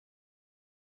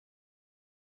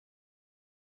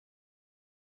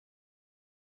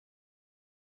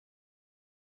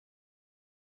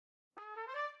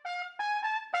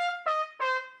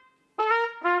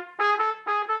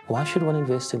Why should one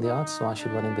invest in the arts? Why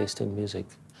should one invest in music?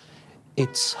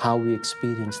 It's how we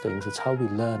experience things. It's how we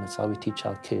learn. It's how we teach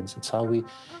our kids. It's how we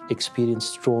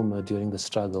experience trauma during the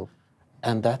struggle.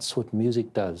 And that's what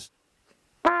music does.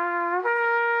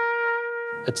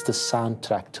 It's the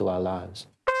soundtrack to our lives.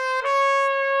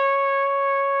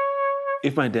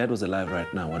 If my dad was alive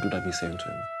right now, what would I be saying to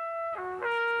him?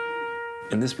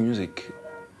 In this music,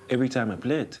 every time I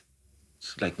play it,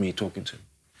 it's like me talking to him.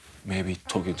 Maybe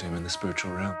talking to him in the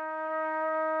spiritual realm.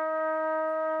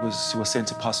 He was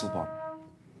sent a parcel bomb,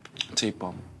 a tape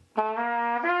bomb.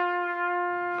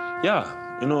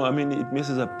 Yeah, you know, I mean, it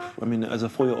messes up. I mean, as a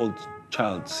 4-year-old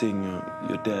child, seeing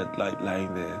your dad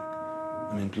lying there,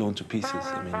 I mean, blown to pieces.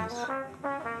 I mean,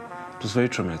 it was very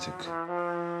traumatic.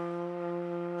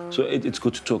 So it's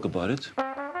good to talk about it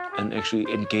and actually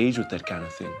engage with that kind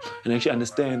of thing and actually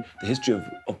understand the history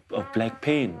of Black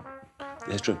pain,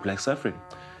 the history of Black suffering.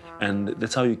 And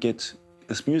that's how you get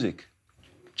this music,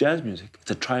 jazz music.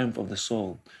 It's a triumph of the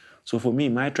soul. So for me,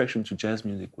 my attraction to jazz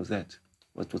music was that.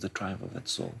 What was the triumph of that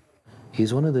soul?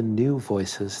 He's one of the new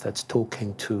voices that's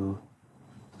talking to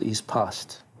his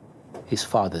past, his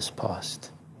father's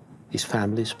past, his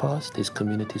family's past, his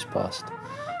community's past,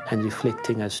 and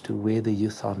reflecting as to where the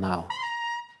youth are now.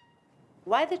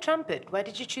 Why the trumpet? Why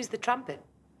did you choose the trumpet?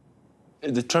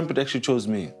 The trumpet actually chose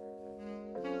me.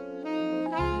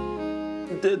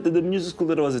 The music school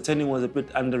that I was attending was a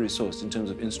bit under-resourced in terms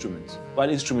of instruments.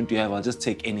 What instrument do you have? I'll just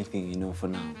take anything, you know, for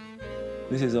now.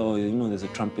 This is, oh, you know, there's a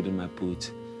trumpet in my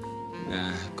boot.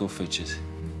 Go fetch it.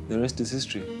 The rest is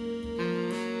history.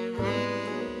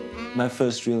 My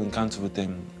first real encounter with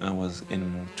them was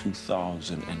in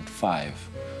 2005,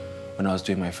 when I was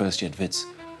doing my first year at WITS.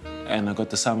 And I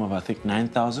got the sum of, I think,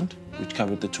 9,000, which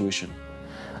covered the tuition.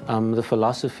 The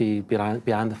philosophy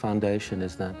behind the foundation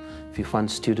is that if you fund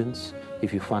students,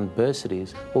 if you fund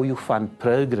bursaries, or you fund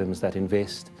programs that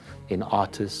invest in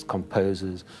artists,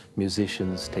 composers,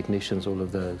 musicians, technicians, all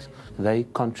of those, they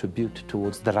contribute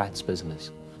towards the rights business.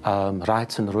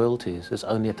 Rights and royalties is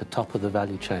only at the top of the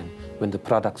value chain when the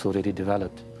product's already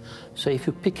developed. So if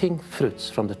you're picking fruits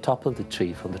from the top of the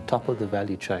tree, from the top of the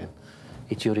value chain,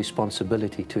 it's your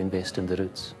responsibility to invest in the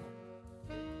roots.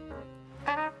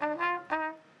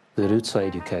 The roots are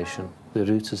education, the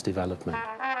roots is development.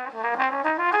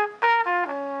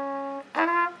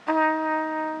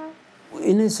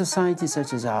 In a society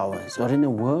such as ours, or in a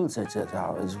world such as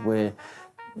ours, where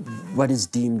what is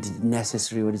deemed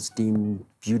necessary, what is deemed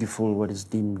beautiful, what is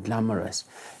deemed glamorous,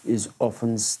 is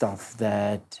often stuff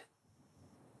that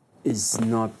is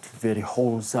not very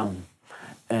wholesome,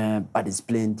 but it's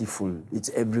plentiful, it's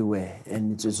everywhere,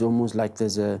 and it's almost like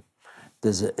there's a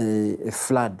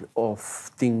flood of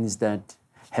things that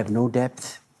have no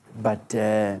depth, but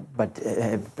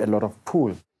have a lot of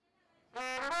pull.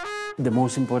 The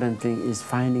most important thing is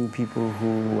finding people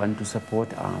who want to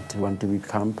support art, who want to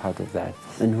become part of that,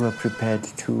 and who are prepared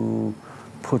to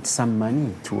put some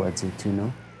money towards it, you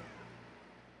know?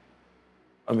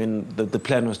 I mean, the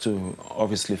plan was to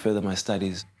obviously further my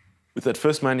studies. With that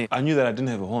first money, I knew that I didn't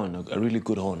have a horn, a really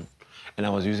good horn, and I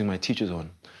was using my teacher's horn.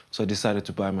 So I decided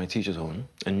to buy my teacher's horn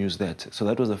and use that. So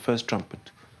that was the first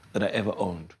trumpet that I ever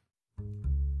owned.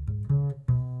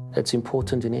 It's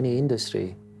important in any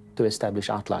industry to establish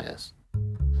outliers.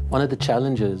 One of the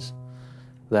challenges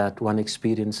that one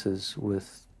experiences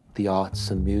with the arts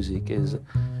and music is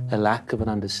a lack of an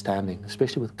understanding,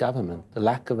 especially with government, the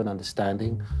lack of an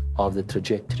understanding of the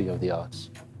trajectory of the arts.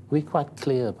 We're quite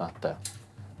clear about that.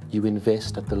 You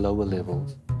invest at the lower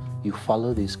levels, you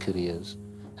follow these careers,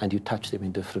 and you touch them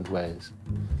in different ways.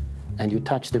 And you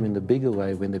touch them in the bigger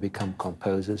way when they become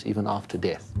composers, even after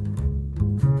death.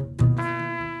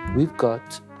 We've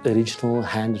got original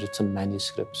handwritten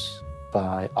manuscripts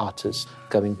by artists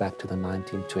going back to the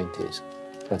 1920s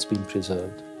that's been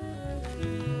preserved.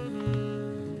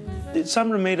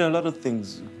 Samra made a lot of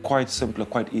things quite simpler,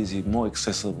 quite easy, more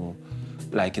accessible,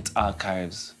 like its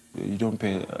archives. You don't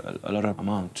pay a lot of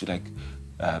amount to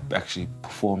actually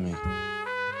performing.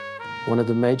 One of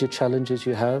the major challenges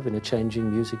you have in a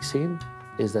changing music scene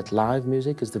is that live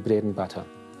music is the bread and butter.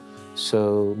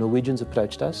 So Norwegians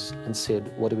approached us and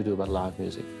said, what do we do about live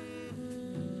music?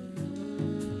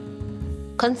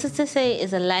 Concertese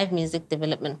is a live music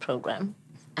development program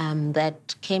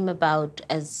that came about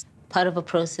as part of a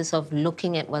process of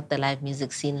looking at what the live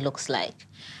music scene looks like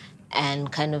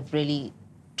and kind of really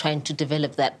trying to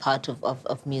develop that part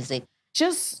of music.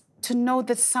 Just to know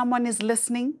that someone is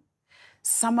listening,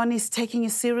 someone is taking you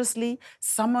seriously,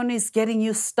 someone is getting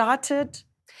you started.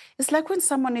 It's like when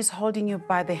someone is holding you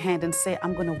by the hand and say,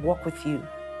 I'm going to walk with you,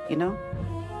 you know?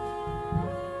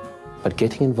 But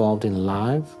getting involved in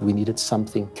live, we needed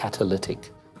something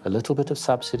catalytic. A little bit of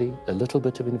subsidy, a little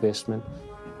bit of investment,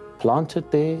 plant it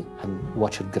there and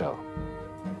watch it grow.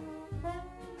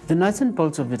 The nuts and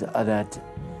bolts of it are that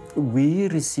we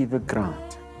receive a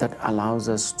grant that allows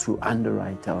us to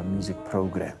underwrite our music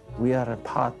program. We are a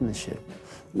partnership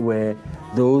where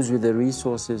those with the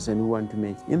resources and who want to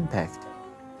make impact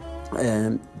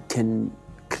can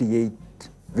create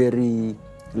very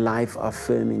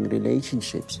life-affirming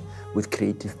relationships with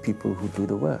creative people who do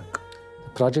the work. The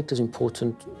project is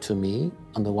important to me,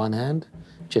 on the one hand,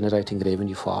 generating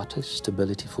revenue for artists,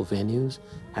 stability for venues,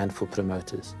 and for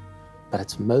promoters. But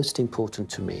it's most important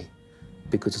to me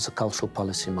because it's a cultural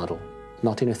policy model,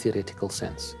 not in a theoretical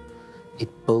sense. It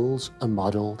builds a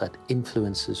model that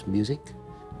influences music,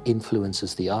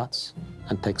 influences the arts,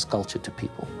 and takes culture to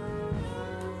people.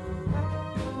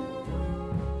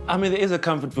 I mean, there is a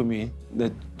comfort for me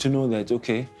that to know that,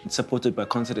 okay, it's supported by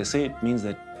Concert SA. It means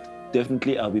that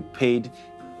definitely I'll be paid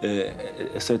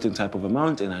a certain type of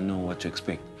amount and I know what to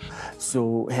expect.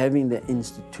 So having the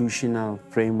institutional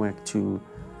framework to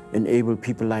enable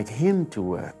people like him to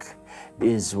work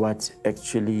is what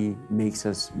actually makes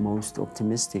us most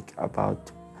optimistic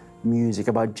about music,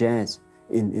 about jazz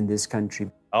in this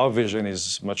country. Our vision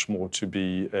is much more to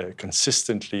be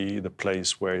consistently the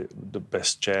place where the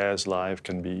best jazz live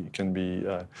can be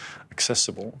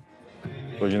accessible.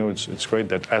 But you know, it's great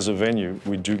that as a venue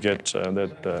we do get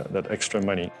that extra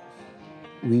money.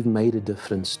 We've made a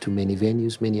difference to many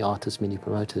venues, many artists, many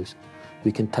promoters.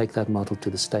 We can take that model to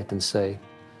the state and say,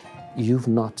 you've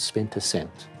not spent a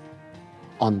cent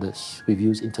on this. We've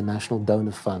used international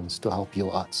donor funds to help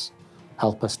your arts.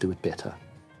 Help us do it better.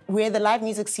 Where the live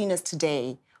music scene is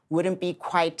today wouldn't be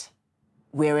quite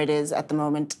where it is at the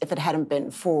moment if it hadn't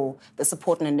been for the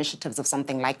support and initiatives of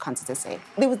something like Concert SA.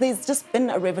 There's just been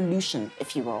a revolution,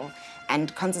 if you will,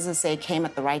 and Concert SA came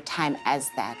at the right time as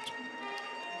that.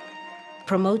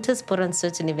 Promoters put on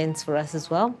certain events for us as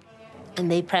well, and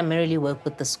they primarily work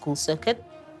with the school circuit,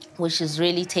 which is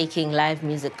really taking live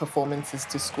music performances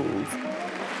to schools.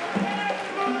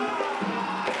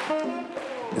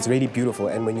 It's really beautiful,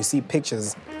 and when you see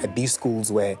pictures at these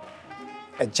schools where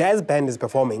a jazz band is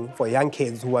performing for young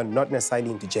kids who are not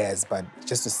necessarily into jazz, but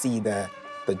just to see the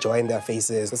joy in their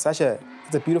faces, it's a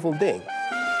beautiful thing.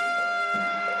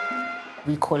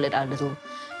 We call it our little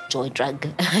joy drug,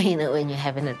 you know, when you're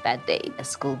having a bad day. A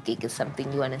school gig is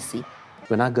something you want to see.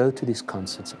 When I go to these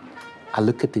concerts, I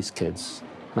look at these kids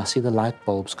and I see the light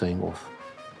bulbs going off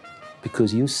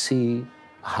because you see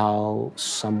how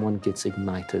someone gets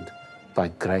ignited by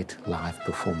great live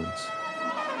performance.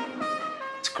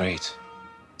 It's great.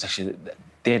 It's actually,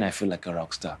 then I feel like a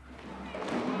rock star.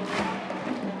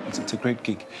 It's a great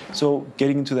gig. So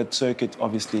getting into that circuit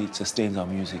obviously sustains our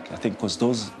music, I think, because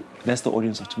that's the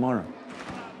audience of tomorrow.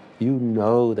 You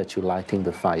know that you're lighting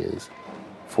the fires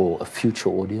for a future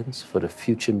audience, for a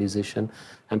future musician,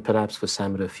 and perhaps for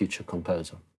some a future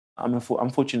composer. I'm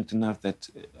fortunate enough that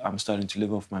I'm starting to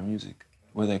live off my music,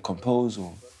 whether I compose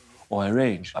or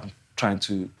arrange. I'm trying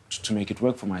to make it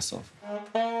work for myself.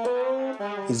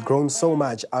 He's grown so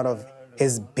much out of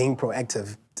his being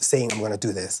proactive, saying, I'm going to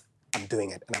do this. I'm doing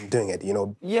it, and I'm doing it, you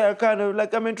know. Yeah, kind of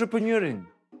like I'm entrepreneuring.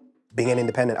 Being an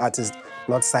independent artist,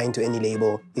 not signed to any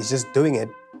label, he's just doing it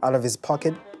out of his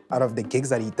pocket, out of the gigs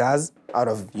that he does, out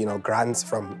of, you know, grants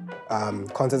from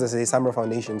Concert SA, Summer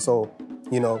Foundation. So,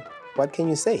 you know, what can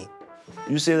you say?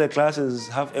 You say the class is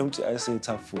half empty, I say it's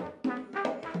half full.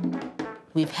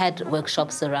 We've had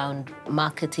workshops around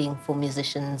marketing for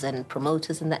musicians and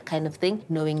promoters and that kind of thing,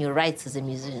 knowing your rights as a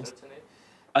musician.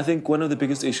 I think one of the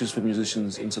biggest issues for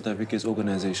musicians in South Africa is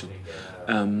organization.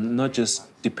 Not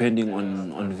just depending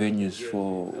on venues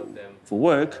for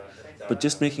work, but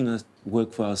just making us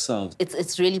work for ourselves.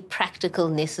 It's really practical,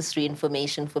 necessary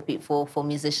information for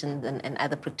musicians and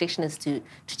other practitioners to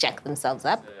jack themselves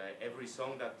up.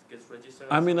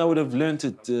 I mean, I would have learned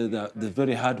it the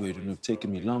very hard way. It would have taken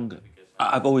me longer.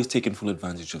 I've always taken full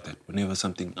advantage of that. Whenever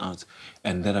something out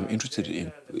and that I'm interested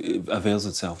in avails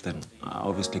itself, then I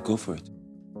obviously go for it.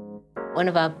 One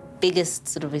of our biggest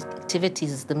sort of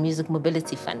activities is the Music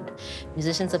Mobility Fund.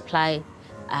 Musicians apply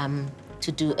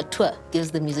to do a tour.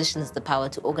 Gives the musicians the power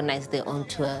to organize their own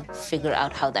tour, figure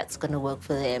out how that's going to work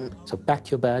for them. So pack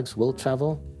your bags, we'll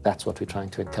travel. That's what we're trying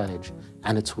to encourage,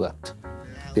 and it's worked.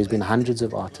 There's been hundreds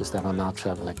of artists that are now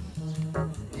traveling.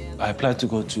 I applied to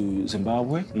go to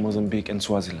Zimbabwe, Mozambique, and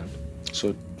Swaziland. So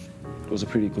it was a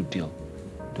pretty good deal.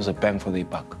 It was a bang for their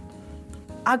buck.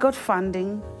 I got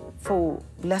funding for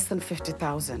less than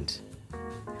 50,000.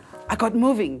 I got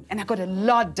moving, and I got a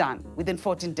lot done within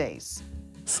 14 days.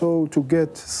 So to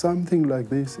get something like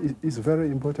this is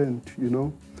very important, you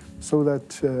know, so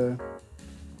that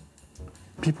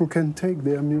people can take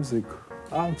their music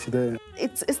out there.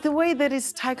 It's the way that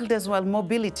it's titled as well,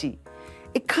 mobility.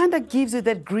 It kind of gives you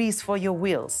that grease for your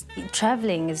wheels.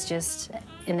 Traveling is just,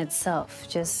 in itself,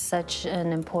 just such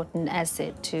an important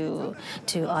asset to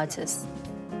artists.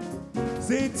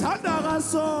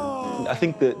 I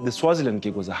think the Swaziland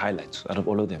gig was a highlight out of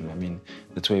all of them. I mean,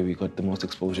 that's where we got the most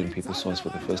exposure and people saw us for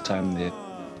the first time there.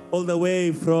 All the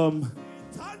way from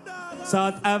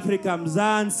South Africa,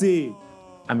 Mzansi.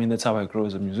 I mean, that's how I grow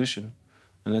as a musician.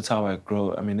 And that's how I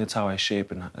grow, I mean, that's how I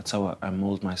shape and that's how I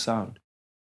mold my sound.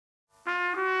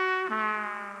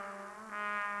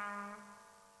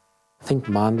 I think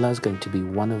Mandla is going to be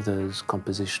one of those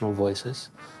compositional voices,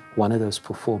 one of those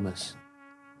performers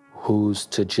whose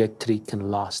trajectory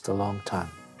can last a long time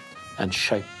and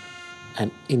shape and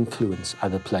influence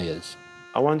other players.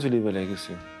 I want to leave a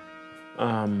legacy.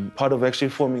 Part of actually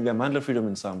forming the Mandla Freedom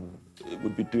Ensemble, it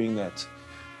would be doing that.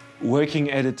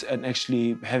 Working at it and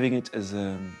actually having it as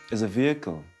a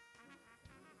vehicle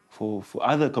for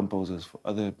other composers, for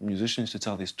other musicians to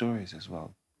tell their stories as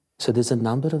well. So there's a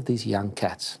number of these young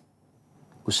cats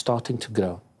who's starting to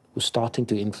grow, who's starting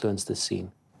to influence the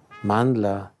scene.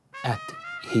 Mandla, at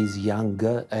his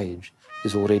younger age,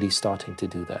 is already starting to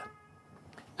do that.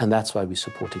 And that's why we're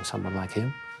supporting someone like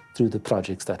him through the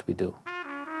projects that we do.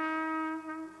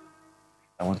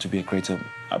 I want to be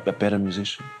a better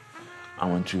musician. I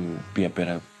want to be a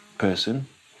better person,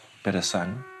 better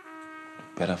son,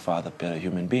 better father, better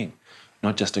human being,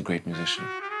 not just a great musician.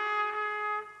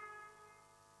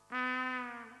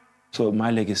 So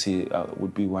my legacy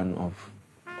would be one of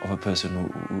a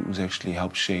person who's actually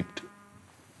helped shape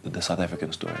the South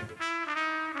African story.